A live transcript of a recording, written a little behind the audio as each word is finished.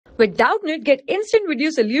With Doubtnut, get instant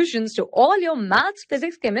video solutions to all your maths,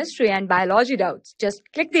 physics, chemistry, and biology doubts. Just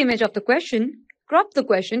click the image of the question, crop the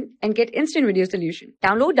question, and get instant video solution.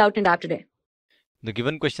 Download Doubtnut app today. The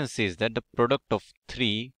given question says that the product of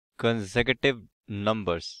three consecutive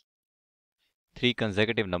numbers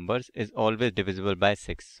is always divisible by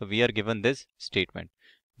 6. So we are given this statement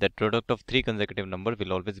that product of three consecutive numbers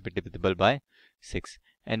will always be divisible by 6.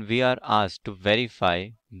 And we are asked to verify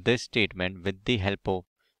this statement with the help of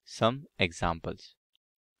some examples.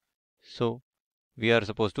 So we are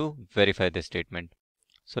supposed to verify this statement.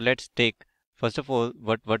 So let's take first of all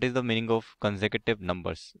what is the meaning of consecutive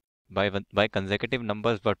numbers. By consecutive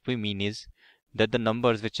numbers, what we mean is that the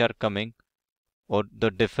numbers which are coming or the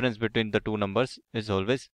difference between the two numbers is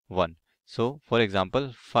always 1. So for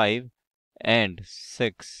example 5 and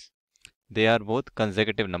 6, they are both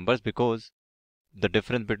consecutive numbers because the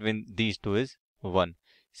difference between these two is 1.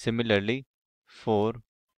 Similarly 4,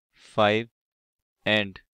 5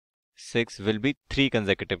 and 6 will be three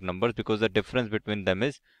consecutive numbers because the difference between them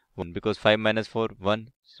is 1, because 5 minus 4 1.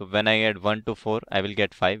 So when I add 1 to 4 I will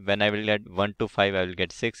get 5. When I will add 1 to 5 I will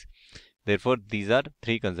get 6. Therefore these are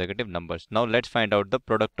three consecutive numbers. Now let's find out the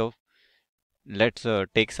product of, let's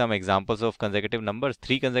take some examples of consecutive numbers,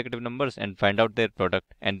 three consecutive numbers, and find out their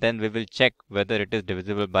product, and then we will check whether it is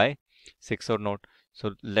divisible by 6 or not.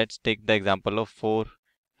 So let's take the example of 4,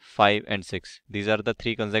 5 and 6. These are the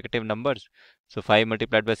three consecutive numbers. So 5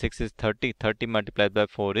 multiplied by 6 is 30. 30 multiplied by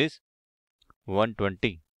 4 is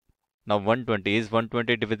 120. Now 120, is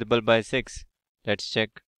 120 divisible by 6? Let's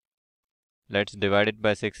check. Let's divide it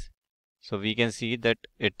by 6. So we can see that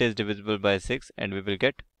it is divisible by 6 and we will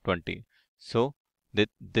get 20. So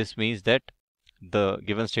this means that the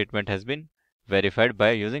given statement has been verified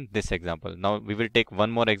by using this example. Now we will take one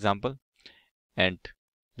more example and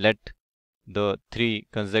let the three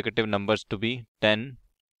consecutive numbers to be 10,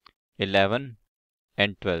 11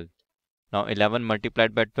 and 12. Now 11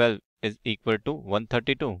 multiplied by 12 is equal to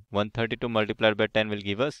 132. 132 multiplied by 10 will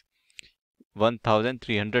give us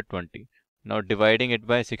 1320. Now dividing it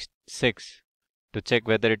by 6 to check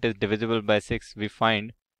whether it is divisible by 6, we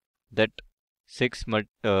find that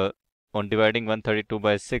on dividing 132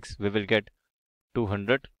 by 6 we will get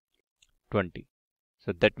 220.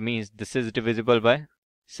 So that means this is divisible by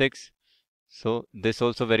 6. So this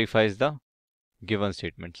also verifies the given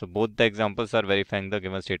statement. So both the examples are verifying the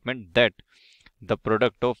given statement that the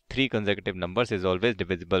product of three consecutive numbers is always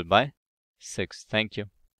divisible by 6. Thank you.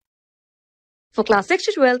 For class 6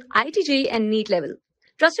 to 12, IIT JEE and NEET level.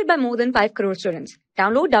 Trusted by more than 5 crore students.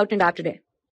 Download Doubtnut app today.